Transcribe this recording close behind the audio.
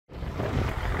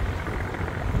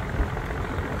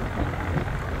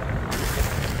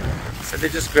they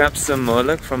just grabbed some more,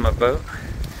 look, from a boat.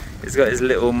 He's got his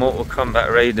little Mortal Kombat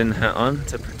Raiden hat on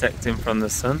to protect him from the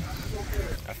sun.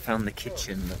 I found the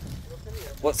kitchen. Look.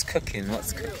 What's cooking?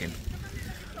 What's cooking?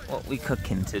 What we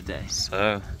cooking today?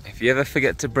 So, if you ever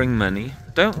forget to bring money,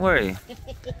 don't worry.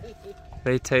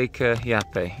 They take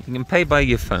Yape. You can pay by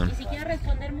your phone.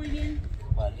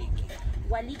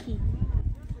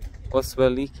 What's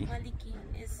waliki? Waliki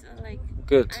is like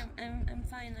good. I'm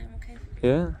fine. I'm okay.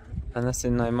 Yeah, and that's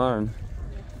in Aymaran.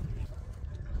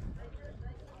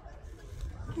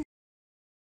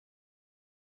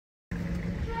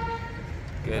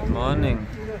 Good morning.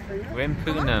 We're in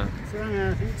Puno,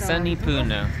 sunny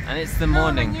Puno, and it's the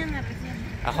morning.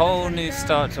 A whole new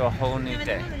start to a whole new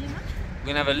day. We're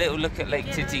gonna have a little look at Lake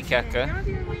Titicaca,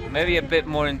 maybe a bit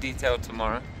more in detail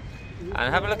tomorrow,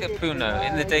 and have a look at Puno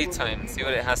in the daytime, see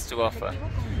what it has to offer.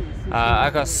 I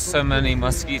got so many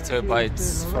mosquito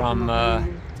bites from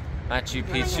Machu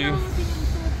Picchu,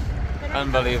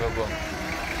 unbelievable.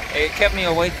 It kept me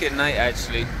awake at night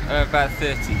actually, about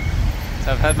 30.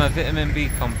 So I've had my vitamin B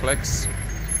complex,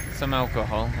 some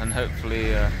alcohol, and hopefully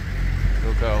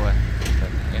it'll go away. But,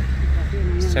 yeah.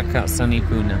 Let's check out sunny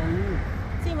Puno.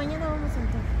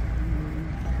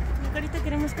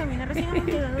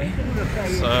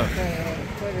 So,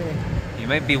 you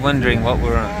may be wondering what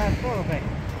we're on.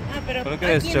 But look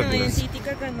at those jugglers.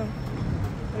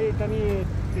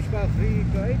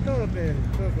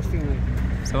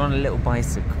 So we're on a little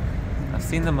bicycle. I've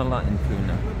seen them a lot in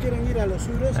Puno.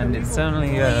 And it's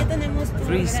only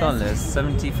 3 soles,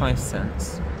 75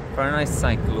 cents for a nice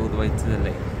cycle all the way to the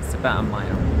lake. It's about a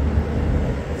mile.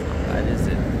 It's not bad, is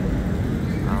it?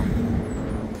 Wow.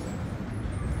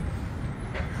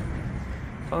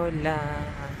 Hola.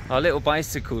 Our little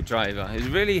bicycle driver is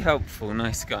really helpful,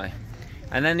 nice guy.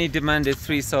 And then he demanded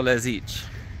 3 soles each.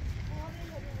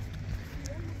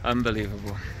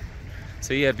 Unbelievable.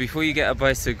 So yeah, before you get a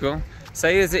bicycle,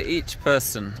 say, is it each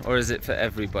person or is it for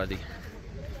everybody?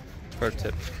 Pro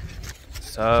tip.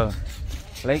 So,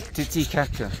 Lake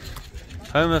Titicaca,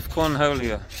 home of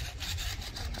Cornholio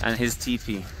and his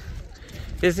teepee.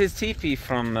 Is his teepee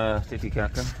from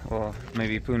Titicaca or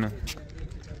maybe Puno?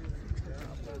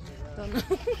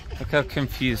 Look how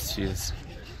confused she is.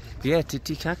 Yeah,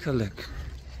 Titicaca, look.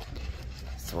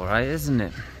 It's alright, isn't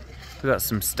it? We got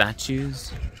some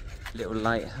statues, little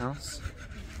lighthouse.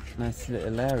 Nice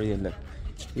little area, look.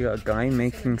 You got a guy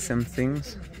making some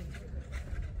things.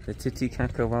 The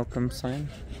Titicaca welcome sign.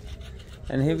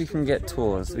 And here we can get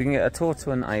tours. We can get a tour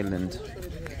to an island.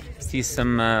 See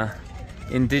some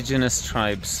indigenous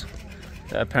tribes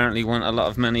that apparently want a lot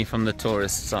of money from the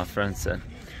tourists, our friend said.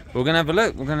 We're gonna have a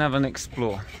look, we're gonna have an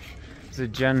explore. There's a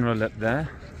general up there.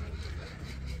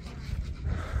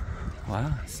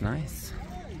 Wow, it's nice.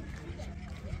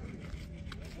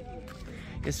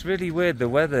 It's really weird, the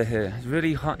weather here. It's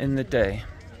really hot in the day.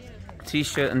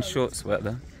 T-shirt and shorts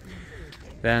weather.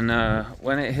 Then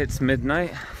when it hits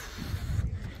midnight,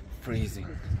 freezing.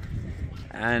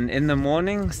 And in the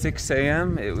morning, 6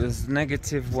 AM, it was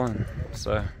 -1.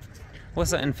 So,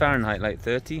 what's that in Fahrenheit, like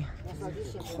 30?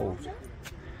 Cold.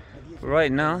 But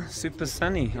right now, super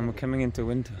sunny, and we're coming into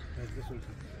winter.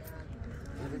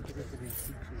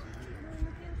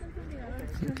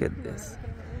 Look at this.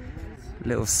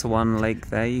 Little swan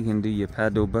lake there, you can do your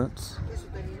paddle boats.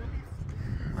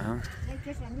 Wow.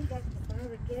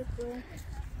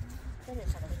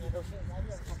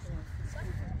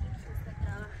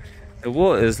 The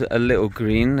water's a little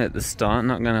green at the start,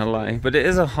 not gonna lie, but it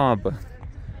is a harbour.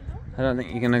 I don't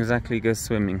think you can exactly go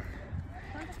swimming.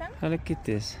 Oh, look at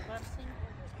this.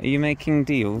 Are you making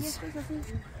deals?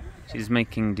 She's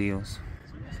making deals.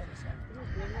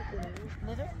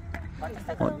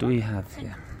 What do we have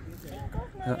here?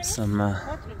 Got some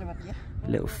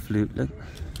little flute, look.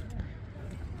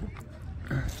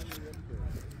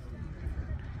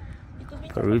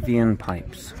 Peruvian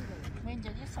pipes.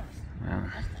 Wow.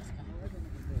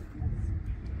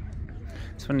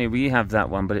 It's funny, we have that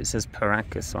one, but it says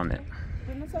Paracas on it.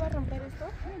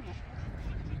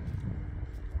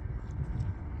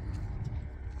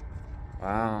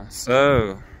 Wow,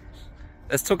 so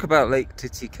let's talk about Lake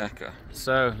Titicaca.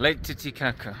 So, Lake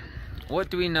Titicaca. What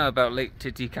do we know about Lake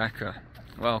Titicaca?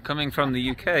 Well, coming from the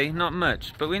UK, not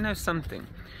much, but we know something.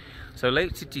 So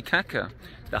Lake Titicaca,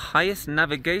 the highest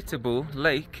navigatable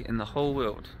lake in the whole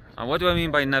world. And what do I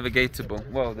mean by navigatable?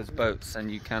 Well, there's boats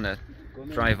and you kind of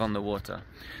drive on the water.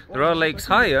 There are lakes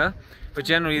higher, but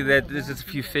generally there's just a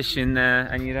few fish in there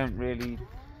and you don't really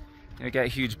get a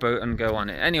huge boat and go on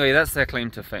it. Anyway, that's their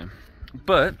claim to fame.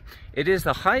 But it is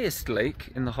the highest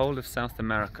lake in the whole of South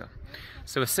America.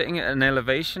 So we're sitting at an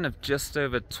elevation of just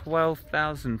over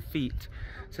 12,000 feet.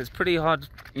 So it's pretty hard,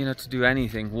 you know, to do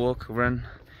anything, walk, run,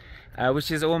 which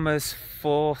is almost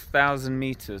 4,000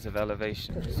 meters of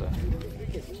elevation. So.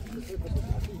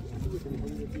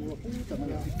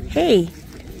 Hey.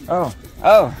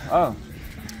 Oh.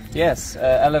 Yes,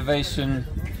 elevation,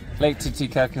 Lake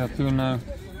Titicaca, Puno.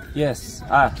 Yes,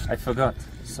 I forgot.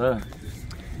 So,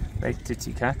 Lake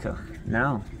Titicaca.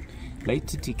 Now, Lake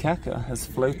Titicaca has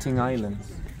floating islands.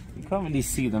 You can't really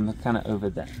see them, they're kind of over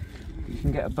there. You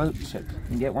can get a boat trip. You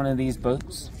can get one of these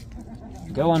boats.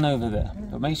 Go on over there,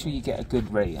 but make sure you get a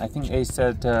good rate. I think they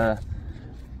said,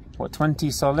 20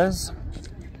 soles?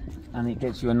 And it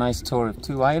gets you a nice tour of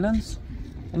 2 islands.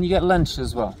 And you get lunch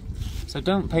as well. So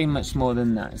don't pay much more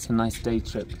than that. It's a nice day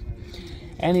trip.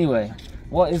 Anyway,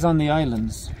 what is on the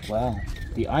islands? Well,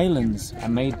 the islands are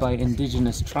made by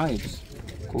indigenous tribes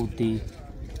called the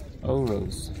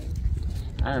Uros.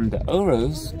 And the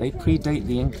Uros, they predate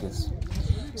the Incas.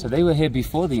 So they were here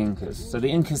before the Incas. So the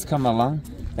Incas come along,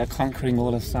 they're conquering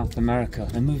all of South America.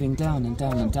 They're moving down and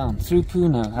down and down through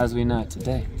Puno as we know it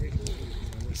today.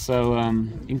 So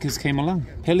Incas came along,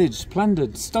 pillaged,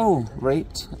 plundered, stole,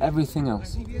 raped, everything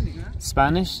else.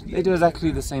 Spanish, they do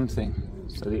exactly the same thing.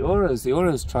 So the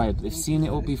Uros tribe, they've seen it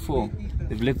all before.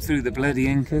 They've lived through the bloody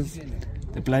Incas,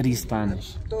 the bloody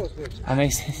Spanish.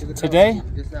 And today,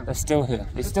 they're still here.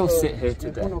 They still sit here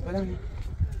today.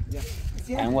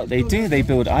 And what they do, they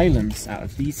build islands out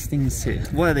of these things here.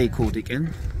 What are they called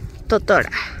again?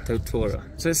 Totora.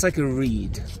 So it's like a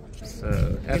reed.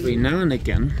 So every now and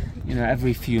again, you know,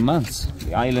 every few months,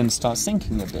 the island starts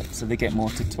sinking a bit. So they get more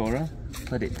totora,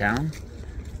 put it down.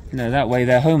 You know, that way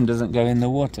their home doesn't go in the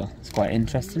water. It's quite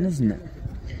interesting, isn't it?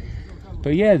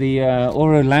 But yeah, the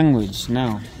Oro language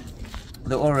now.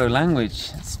 The Oro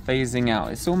language is phasing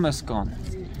out. It's almost gone.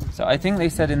 So I think they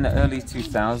said in the early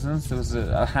 2000s there was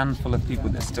a handful of people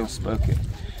that still spoke it.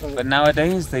 But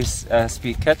nowadays they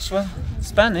speak Quechua,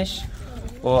 Spanish,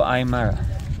 or Aymaran.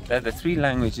 They're the 3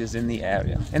 languages in the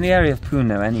area of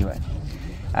Puno anyway.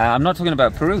 I'm not talking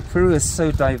about Peru. Peru is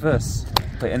so diverse,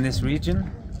 but in this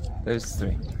region, those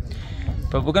 3.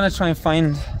 But we're going to try and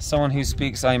find someone who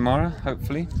speaks Aymaran,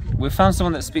 hopefully. We found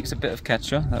someone that speaks a bit of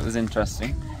Quechua, that was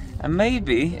interesting. And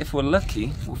maybe, if we're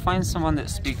lucky, we'll find someone that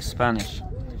speaks Spanish.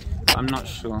 I'm not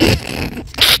sure.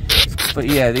 But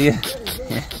yeah,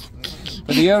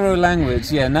 but the Oro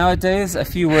language, yeah, nowadays a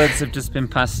few words have just been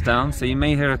passed down, so you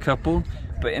may hear a couple.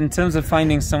 But in terms of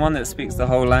finding someone that speaks the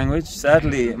whole language,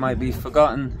 sadly it might be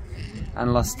forgotten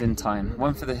and lost in time.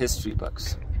 One for the history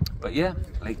books. But yeah,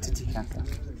 Lake Titicaca.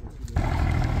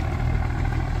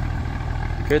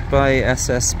 Goodbye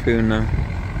SS Puno.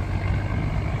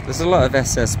 There's a lot of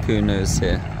SS Punos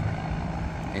here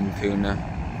in Puno.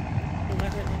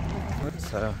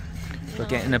 So we're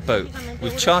getting a boat.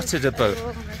 We've chartered a boat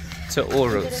to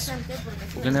Uros.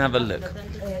 We're going to have a look.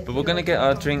 But we're going to get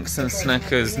our drinks and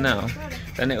snackers now.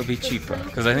 Then it'll be cheaper.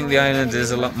 Because I think the island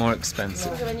is a lot more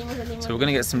expensive. So we're going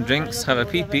to get some drinks, have a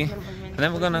pee-pee. And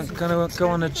then we're going to go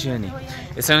on a journey.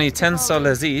 It's only 10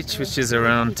 soles each, which is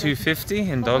around $2.50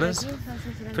 in dollars.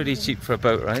 Pretty cheap for a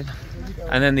boat ride.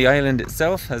 And then the island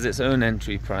itself has its own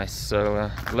entry price.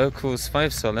 So locals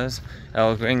 5 soles,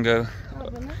 El Gringo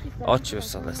 8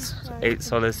 soles. 8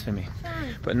 soles for me.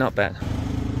 But not bad.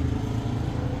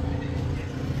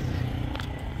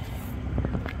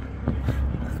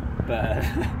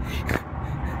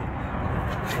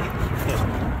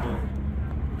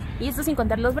 Y esto sin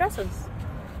contar los brazos.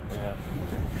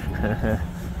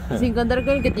 Sin contar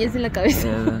con el que tienes en la cabeza.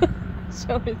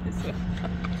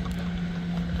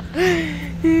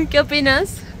 ¿Qué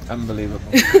opinas? Unbelievable.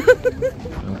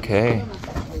 Okay.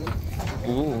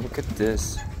 Ooh, look at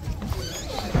this.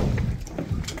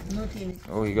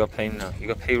 Oh, you gotta pay now. You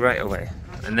gotta pay right away.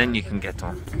 And then you can get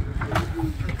on.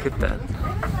 Look at that.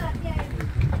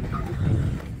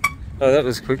 Oh, that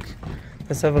was quick.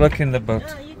 Let's have a look in the boat.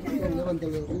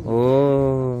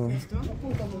 Oh.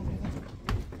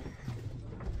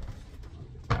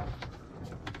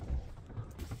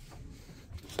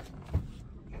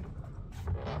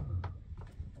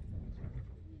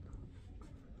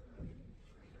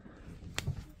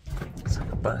 It's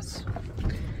like a bus.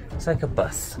 It's like a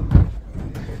bus.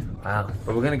 Wow.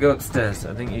 But we're gonna go upstairs.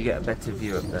 I think you get a better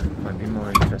view up there. Might be more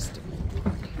interesting.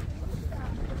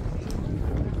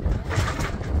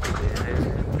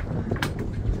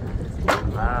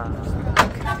 Wow,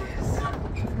 look at this.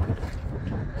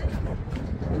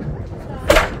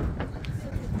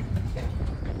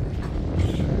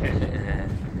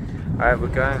 Alright, we're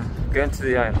going to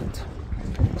the island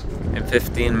in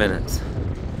 15 minutes.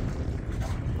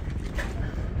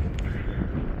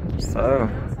 So,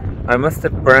 I must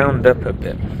have browned up a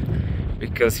bit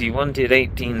because he wanted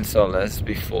 18 soles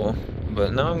before,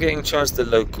 but now I'm getting charged the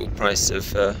local price of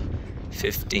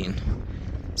 15.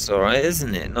 It's alright,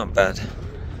 isn't it? Not bad.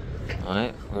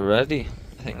 Alright, we're ready.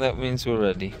 I think that means we're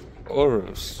ready.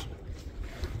 Uros.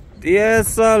 10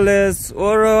 soles,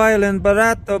 Oro Island,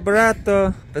 barato,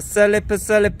 barato. Pasale,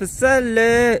 pasale,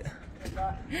 pasale.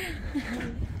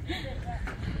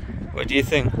 What do you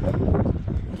think?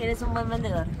 Eres un buen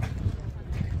vendedor.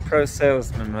 Pro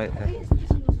salesman right there.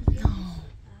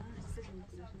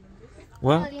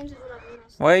 What?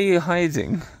 Why are you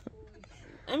hiding?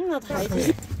 I'm not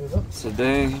hiding.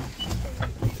 Today,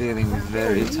 I'm feeling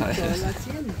very tired.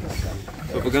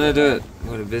 But we're gonna do it.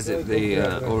 We're gonna visit the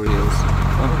Oreos.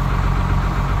 Oh.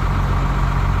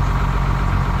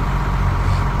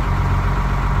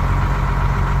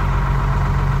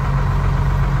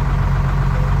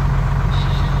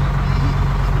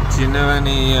 Do you know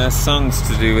any songs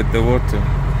to do with the water?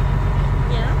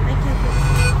 Yeah, I can.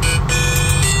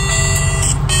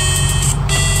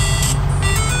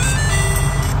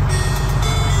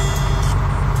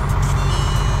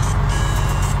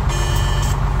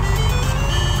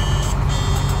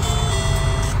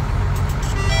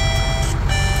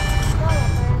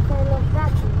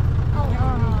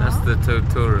 That's the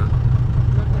totora.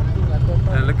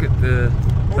 Now look at the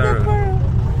Peru. Oh,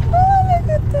 look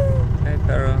at that. Hey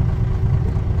Peru.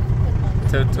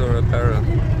 Totora Peru.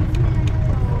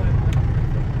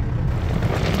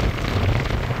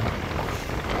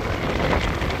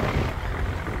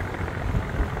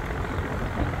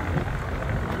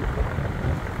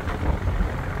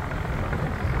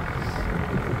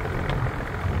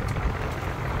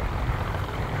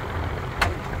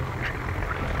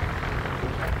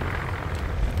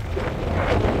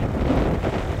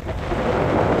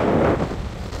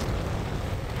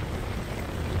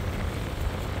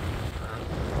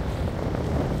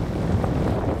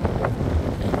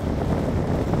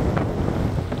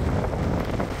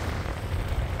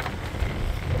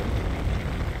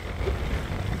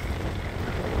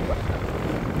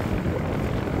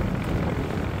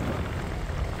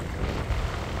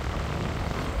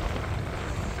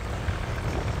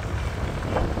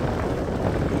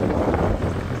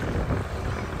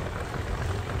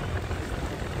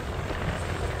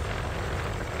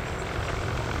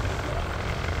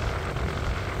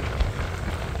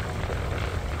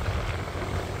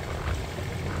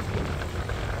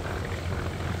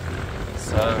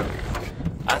 So,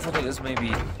 I thought it was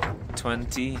maybe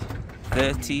 20,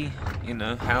 30, you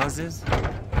know, houses.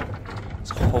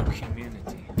 It's a whole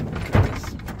community. Look at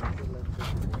this.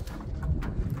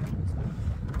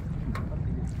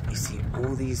 You see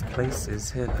all these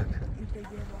places here, look.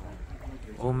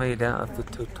 All made out of the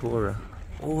totora.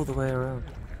 All the way around.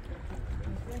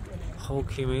 Whole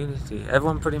community.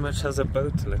 Everyone pretty much has a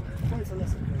boat, look.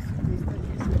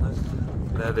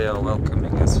 There they are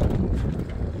welcoming us.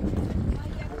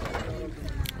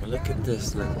 Look at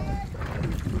this, look.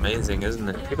 Amazing, isn't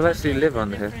it? People actually live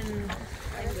on here.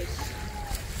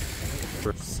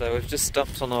 So we've just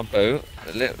stopped on our boat.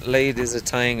 The ladies are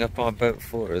tying up our boat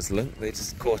for us, look. They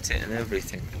just caught it and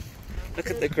everything.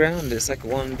 Look at the ground, it's like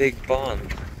one big barn.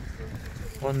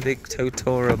 One big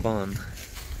totora barn.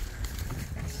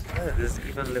 Oh, there's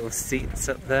even little seats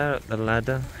up there at the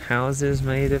ladder. Houses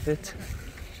made of it.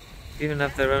 Even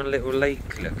have their own little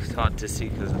lake, look. It's hard to see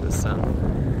because of the sun.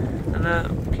 And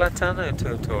platano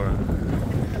totora.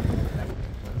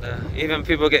 And, even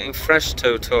people getting fresh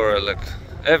totora, look,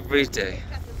 every day.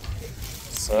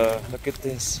 So look at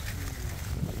this.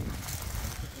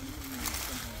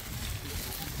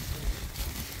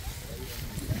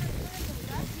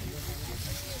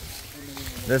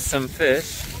 There's some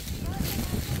fish.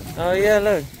 Oh yeah,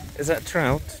 look, is that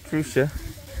trout? Trucha.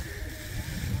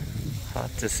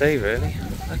 Hard to say really.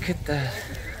 Look at that.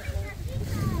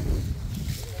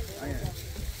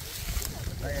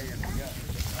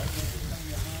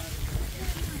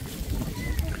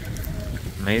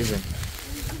 Amazing.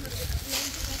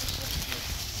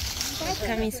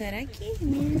 Kamisaraki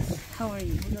means how are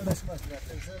you?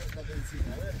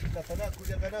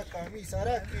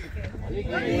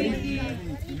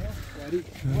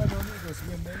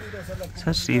 It's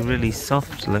actually really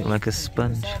soft, like a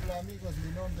sponge.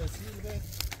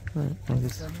 Like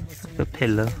a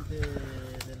pillow.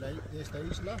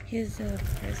 Here's a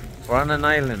present. We're on an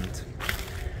island.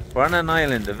 We're on an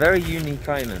island, a very unique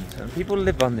island, and people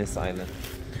live on this island.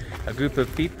 A group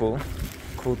of people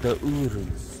called the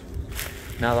Uros.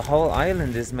 Now the whole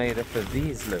island is made up of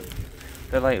these, look.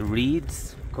 They're like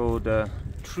reeds called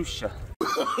trucha.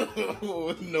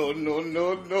 Oh, no, no,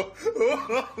 no, no.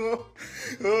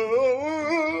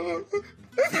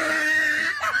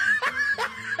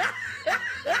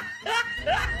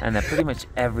 And they're pretty much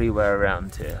everywhere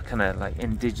around here, kind of like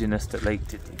indigenous to Lake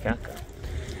Titicaca.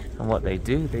 And what they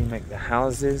do, they make the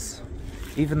houses,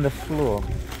 even the floor,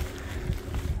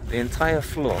 the entire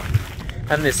floor.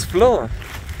 And this floor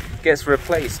gets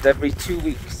replaced every 2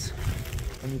 weeks.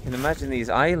 And you can imagine these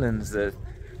islands, the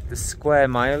square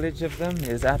mileage of them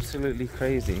is absolutely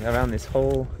crazy around this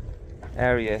whole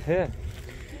area here.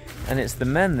 And it's the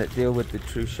men that deal with the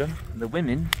trucha. The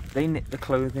women, they knit the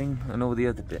clothing and all the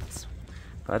other bits.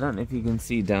 But I don't know if you can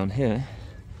see down here.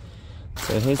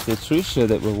 So here's the trucha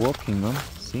that we're walking on,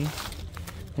 see?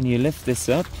 And you lift this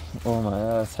up, oh my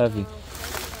god, it's heavy.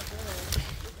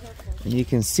 And you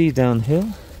can see down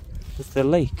here, there's the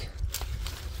lake.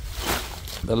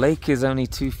 The lake is only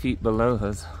 2 feet below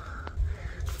us.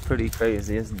 Pretty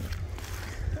crazy, isn't it?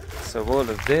 So all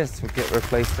of this will get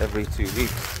replaced every 2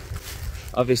 weeks.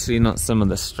 Obviously not some of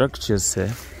the structures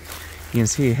here. You can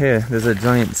see here, there's a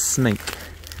giant snake.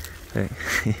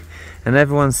 And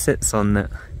everyone sits on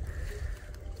that.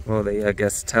 Well, they, I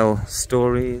guess, tell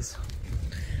stories,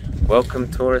 welcome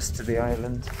tourists to the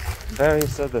island,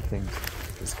 various other things.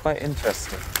 It's quite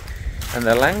interesting. And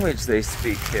the language they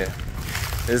speak here,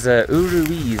 there's a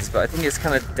Uros, but I think it's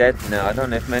kind of dead now. I don't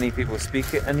know if many people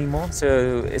speak it anymore.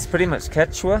 So it's pretty much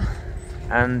Quechua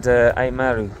and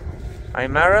Aymaran.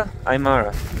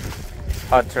 Aymara.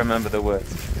 Hard to remember the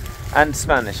words. And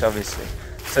Spanish, obviously.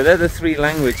 So they're the 3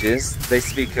 languages they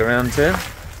speak around here.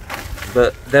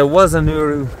 But there was an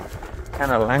Uru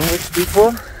kind of language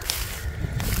before.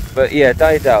 But yeah,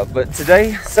 died out. But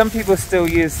today, some people still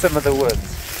use some of the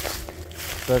words.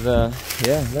 But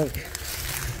yeah, look.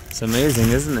 It's amazing,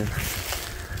 isn't it?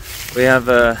 We have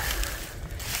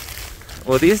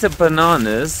well, these are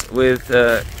bananas with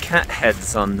cat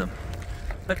heads on them.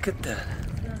 Look at that.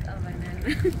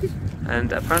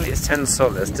 And apparently it's 10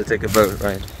 soles to take a boat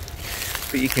ride.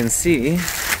 But you can see,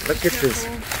 look at this.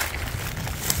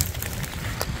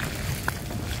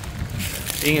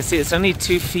 You can see it's only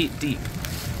 2 feet deep.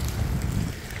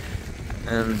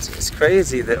 And it's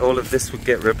crazy that all of this would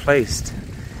get replaced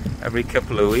every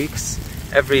couple of weeks.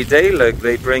 Every day, look,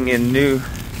 they bring in new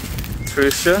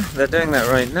trucha. They're doing that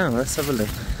right now. Let's have a look.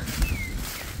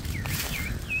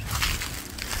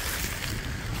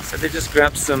 So they just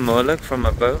grabbed some more, look, from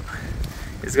a boat.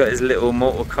 He's got his little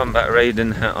Mortal Kombat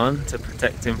Raiden hat on to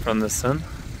protect him from the sun.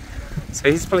 So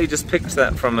he's probably just picked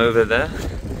that from over there.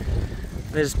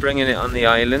 They're just bringing it on the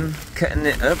island, cutting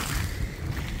it up,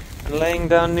 and laying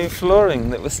down new flooring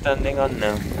that we're standing on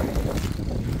now.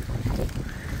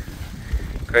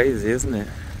 Crazy, isn't it?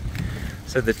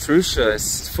 So the trucha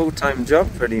is a full-time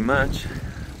job pretty much.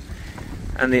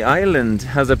 And the island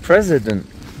has a president.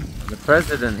 The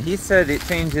president, he said it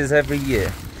changes every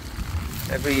year.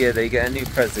 Every year they get a new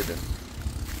president.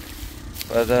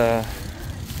 But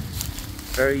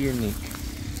very unique.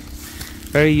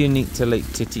 Very unique to Lake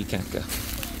Titicaca.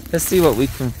 Let's see what we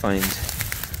can find.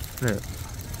 Look.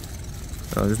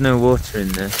 Oh, there's no water in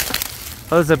there.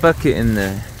 Oh, there's a bucket in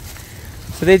there.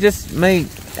 So they just make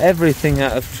everything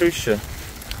out of trucha.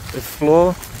 The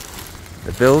floor,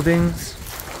 the buildings,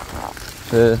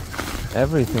 the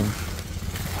everything.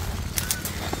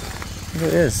 Look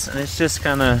at this, and it's just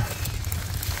kind of,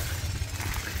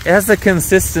 it has the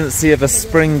consistency of a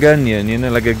spring onion, you know,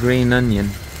 like a green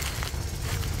onion.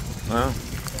 Wow.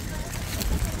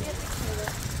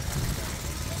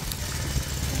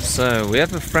 So we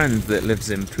have a friend that lives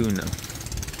in Puno.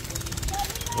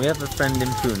 We have a friend in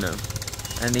Puno,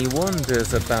 and he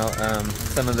wonders about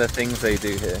some of the things they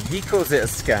do here. He calls it a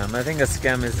scam. I think a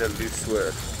scam is a loose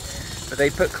word. But they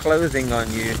put clothing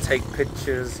on you, take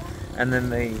pictures, and then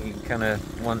they kind of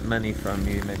want money from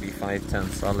you, maybe 5-10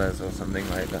 soles or something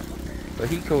like that. But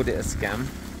he called it a scam.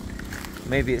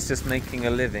 Maybe it's just making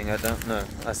a living, I don't know.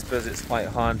 I suppose it's quite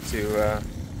hard to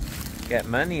get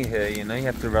money here, you know. You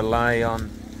have to rely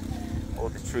on all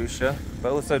the trucha,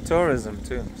 but also tourism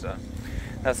too. So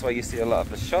that's why you see a lot of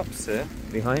the shops here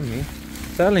behind me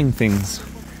selling things.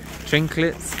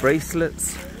 Trinkets,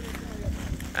 bracelets,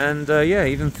 and yeah,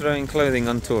 even throwing clothing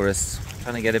on tourists,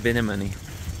 trying to get a bit of money.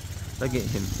 Look at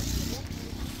him.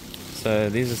 So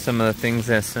these are some of the things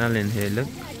they're selling here, look.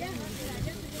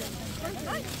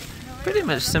 Pretty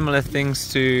much similar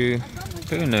things to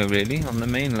Puno, really, on the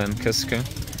mainland, Cusco.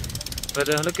 But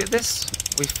look at this.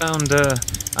 We found a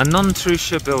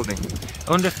non-trucha building.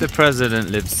 I wonder if the president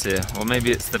lives here, or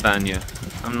maybe it's the banyo.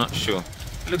 I'm not sure.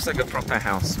 It looks like a proper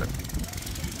house, look.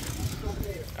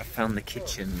 I found the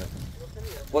kitchen, look.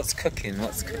 What's cooking?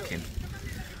 What's cooking?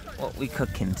 What we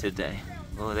cooking today?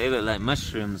 Oh, they look like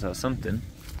mushrooms or something.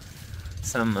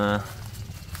 Some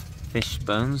fish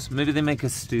bones. Maybe they make a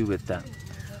stew with that.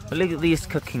 But look at these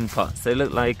cooking pots. They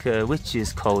look like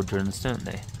witches' cauldrons, don't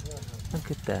they? Look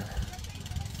at that.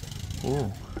 Ooh.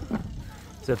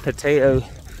 It's a potato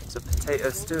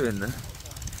stew in there. Do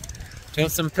you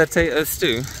want some potato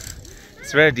stew?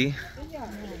 It's ready.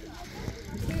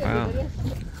 Wow.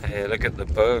 Hey, look at the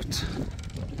boat.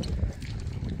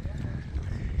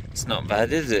 It's not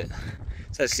bad, is it?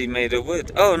 It's actually made of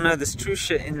wood. Oh no, there's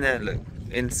trucha in there, look,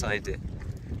 inside it.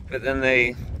 But then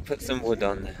they put some wood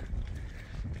on there.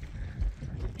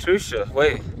 Trucha,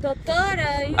 wait.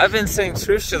 Totora. I've been saying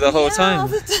trucha the whole time.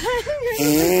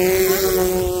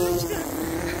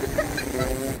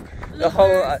 The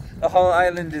whole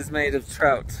island is made of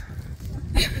trout.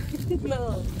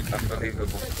 No.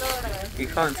 Unbelievable. You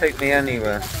can't take me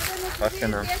anywhere.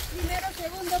 Fucking hell.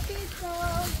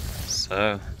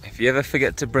 So, if you ever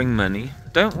forget to bring money,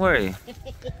 don't worry.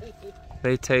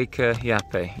 They take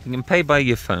Yape. You can pay by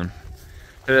your phone.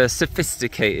 They're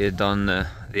sophisticated on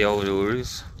the old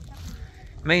Uros.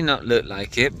 May not look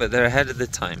like it, but they're ahead of the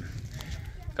time.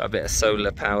 Got a bit of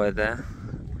solar power there.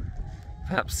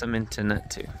 Perhaps some internet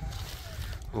too.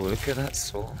 Oh, look at that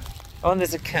saw. Oh, and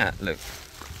there's a cat, look.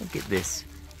 Look at this.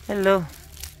 Hello.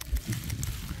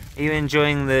 Are you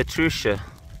enjoying the trucha?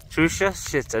 Trucha?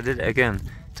 Shit, I did it again.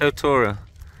 Totora.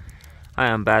 I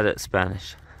am bad at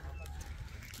Spanish.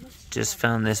 Just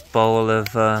found this bowl of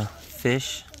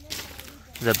fish.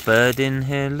 There's a bird in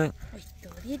here, look.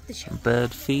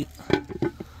 Bird feet.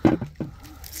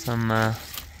 Some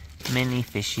mini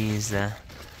fishies there.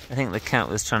 I think the cat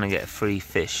was trying to get free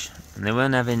fish. And they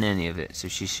weren't having any of it, so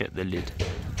she shut the lid.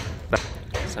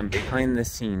 So I'm behind the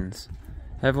scenes.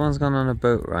 Everyone's gone on a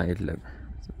boat ride, look.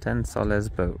 It's a 10 soles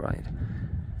boat ride.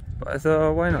 But I thought,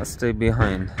 oh, why not stay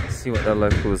behind? See what the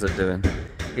locals are doing.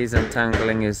 He's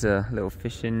untangling his little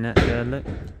fishing net there, look.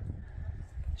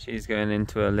 She's going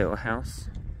into a little house.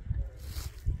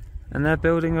 And they're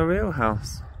building a real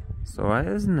house. It's alright,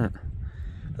 isn't it?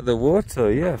 But the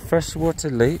water, yeah, freshwater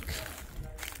lake.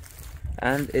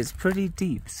 And it's pretty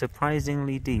deep,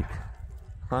 surprisingly deep.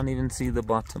 Can't even see the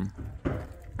bottom.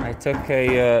 I took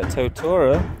a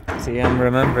totora. See, I'm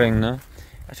remembering now.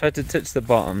 I tried to touch the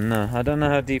bottom. No, I don't know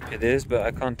how deep it is, but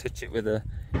I can't touch it with a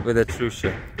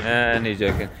trucha. Any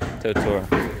joking. Totora.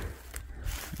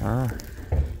 Wow.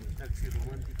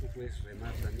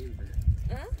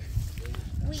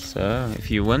 So,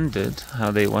 if you wondered how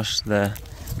they wash their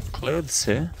clothes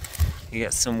here, you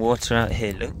get some water out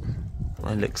here, look.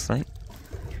 What it looks like.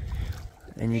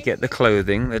 Then you get the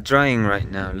clothing. They're drying right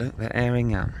now, look. They're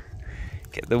airing out.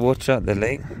 Get the water out the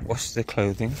lake, wash the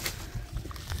clothing.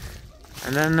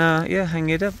 And then, yeah, hang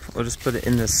it up. Or just put it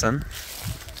in the sun.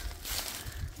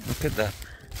 Look at that.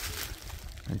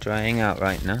 They're drying out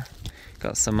right now.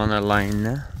 Got some on a line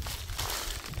there.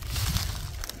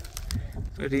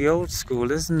 Pretty old school,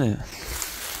 isn't it?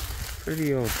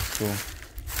 Pretty old school.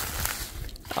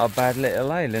 Our bad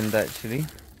little island, actually.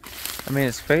 I mean,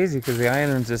 it's crazy because the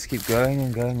islands just keep going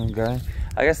and going and going.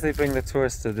 I guess they bring the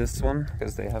tourists to this one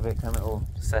because they have it kind of all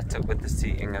set up with the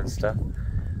seating and stuff.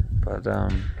 But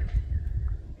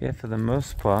yeah, for the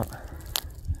most part,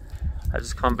 I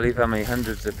just can't believe how many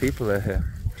hundreds of people are here.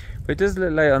 But it does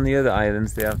look like on the other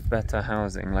islands they have better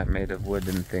housing, like made of wood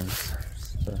and things.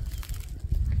 So,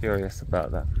 curious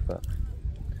about that. But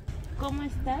 ¿Cómo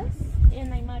estás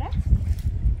en Aymaran?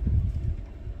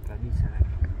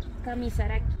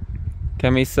 Camisaraki.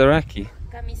 Camisaraki.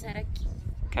 Camisaraki.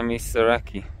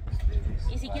 Camisaraki.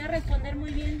 Y si quiero responder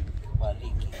muy bien.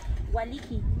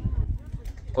 Waliki.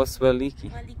 What's Waliki?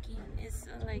 Waliki is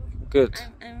like. Good.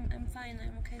 I'm fine.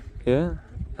 I'm okay. Yeah,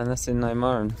 and that's in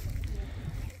Aymaran.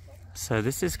 So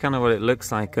this is kind of what it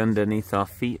looks like underneath our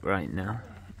feet right now.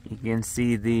 You can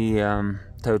see the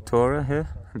totora here,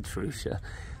 trucha,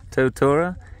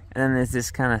 totora, and then there's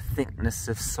this kind of thickness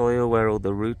of soil where all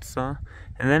the roots are.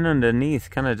 And then underneath,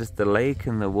 kind of just the lake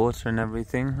and the water and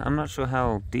everything. I'm not sure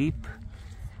how deep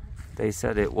they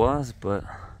said it was, but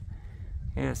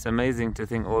yeah, it's amazing to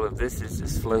think all of this is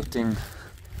just floating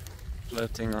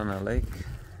on a lake.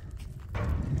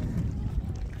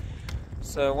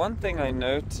 So one thing I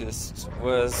noticed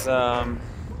was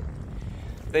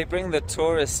they bring the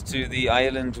tourists to the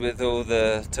island with all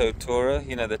the totora,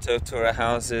 you know, the totora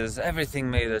houses,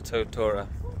 everything made of totora.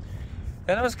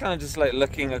 And I was kind of just like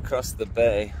looking across the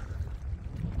bay,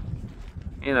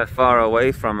 you know, far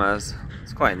away from us.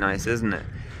 It's quite nice, isn't it?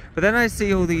 But then I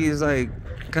see all these like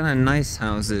kind of nice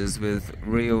houses with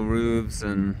real roofs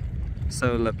and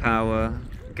solar power,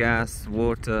 gas,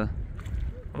 water,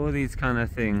 all these kind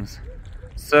of things.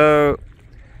 So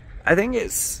I think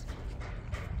it's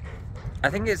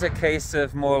a case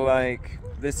of more like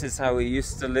this is how we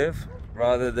used to live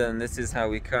rather than this is how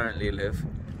we currently live.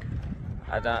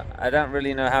 I don't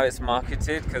really know how it's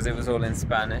marketed because it was all in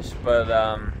Spanish, but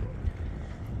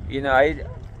you know,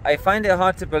 I find it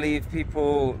hard to believe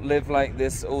people live like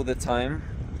this all the time,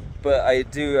 but I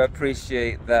do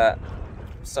appreciate that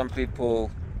some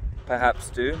people perhaps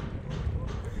do.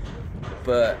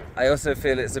 But I also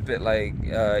feel it's a bit like,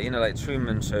 you know, like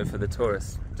Truman Show for the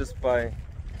tourists, just by,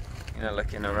 you know,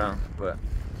 looking around. But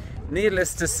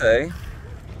needless to say,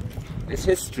 it's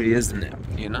history, isn't it,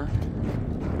 you know?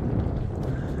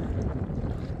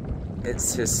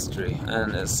 It's history,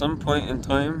 and at some point in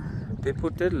time, people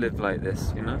did live like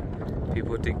this, you know?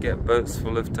 People did get boats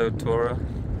full of totora,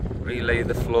 relay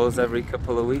the floors every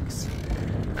couple of weeks,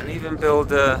 and even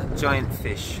build a giant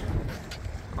fish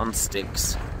on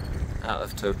sticks out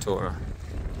of totora.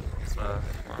 So,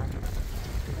 well,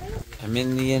 I'm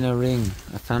in the inner ring.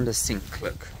 I found a sink,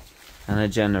 look, and a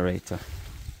generator.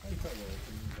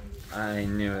 I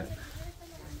knew it.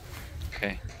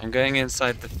 Okay, I'm going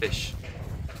inside the fish.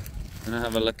 I'm gonna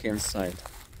have a look inside.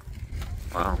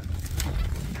 Wow.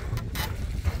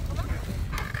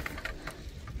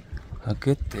 Look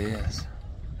at this.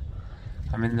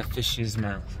 I'm in the fish's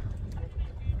mouth.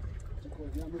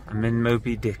 I'm in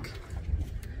Moby Dick.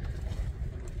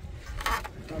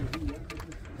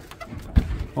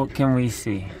 What can we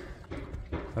see?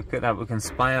 Look at that, we can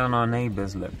spy on our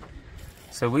neighbors, look.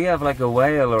 So we have like a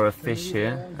whale or a fish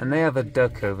here, and they have a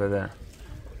duck over there.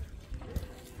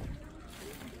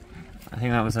 I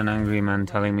think that was an angry man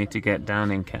telling me to get down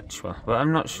in Quechua, but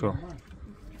I'm not sure.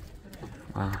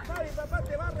 Wow.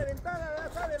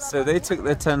 So they took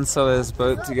the 10 soles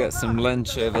boat to get some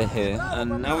lunch over here,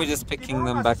 and now we're just picking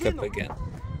them back up again.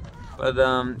 But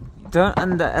don't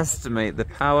underestimate the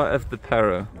power of the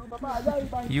Peru.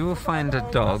 You will find a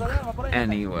dog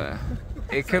anywhere.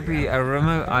 It could be a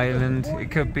remote island,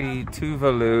 it could be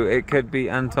Tuvalu, it could be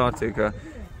Antarctica.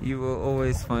 You will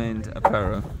always find a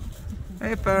Peru.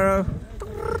 Hey Peru!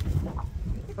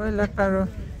 Hola Peru!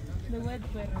 The wet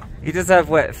perro. He does have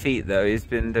wet feet though, he's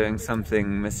been doing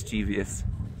something mischievous.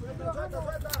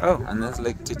 Oh, and there's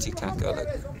Lake Titicaca,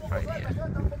 look, right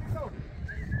here.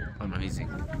 Amazing.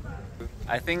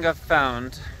 I think I've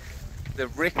found the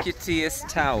ricketiest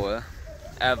tower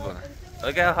ever.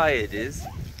 Look how high it is.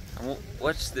 And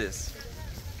watch this.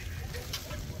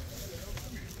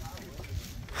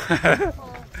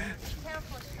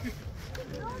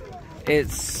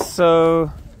 It's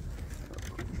so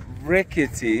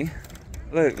rickety.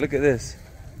 Look at this.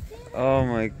 Oh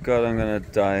my god, I'm gonna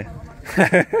die.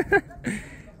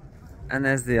 And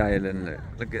there's the island,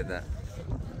 look at that.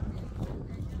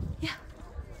 Yeah.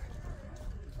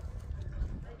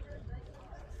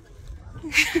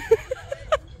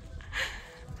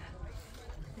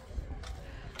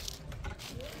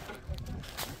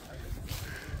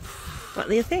 What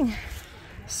do you think?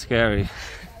 Scary.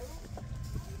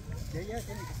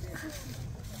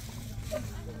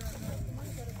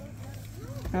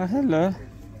 Oh, hello.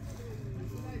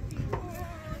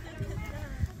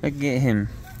 Look at him.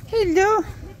 Hello.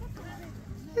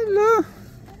 Hello.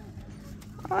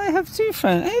 I have two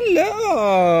friends.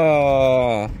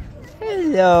 Hello.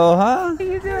 Hello, huh? What are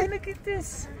you doing? Look at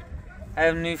this. I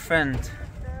have a new friend.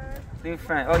 New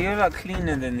friend. Oh, you're a lot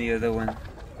cleaner than the other one.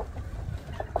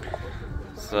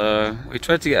 So, we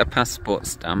tried to get a passport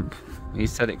stamp. He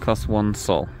said it cost 1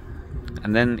 sol.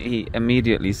 And then he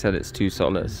immediately said it's 2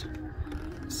 soles.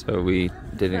 So we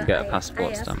didn't get a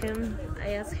passport stamp.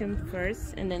 I asked him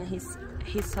first, and then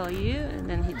he saw you, and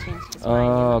then he changed his mind.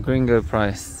 Oh, gringo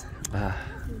price. Ah,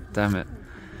 damn it.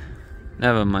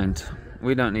 Never mind.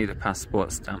 We don't need a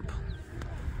passport stamp.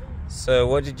 So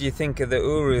what did you think of the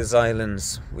Uros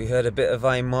Islands? We heard a bit of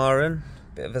Aymaran.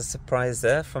 Bit of a surprise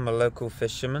there from a local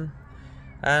fisherman.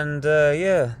 And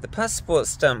yeah, the passport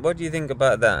stamp, what do you think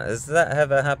about that? Has that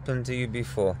ever happened to you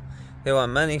before? They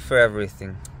want money for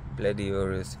everything. Bloody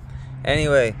Uros.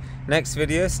 Anyway, next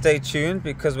video, stay tuned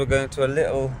because we're going to a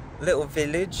little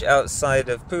village outside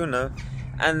of Puno.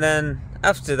 And then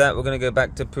after that, we're going to go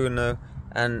back to Puno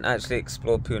and actually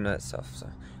explore Puno itself. So,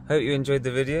 hope you enjoyed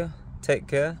the video. Take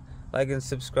care, like and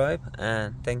subscribe,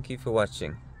 and thank you for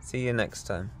watching. See you next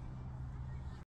time.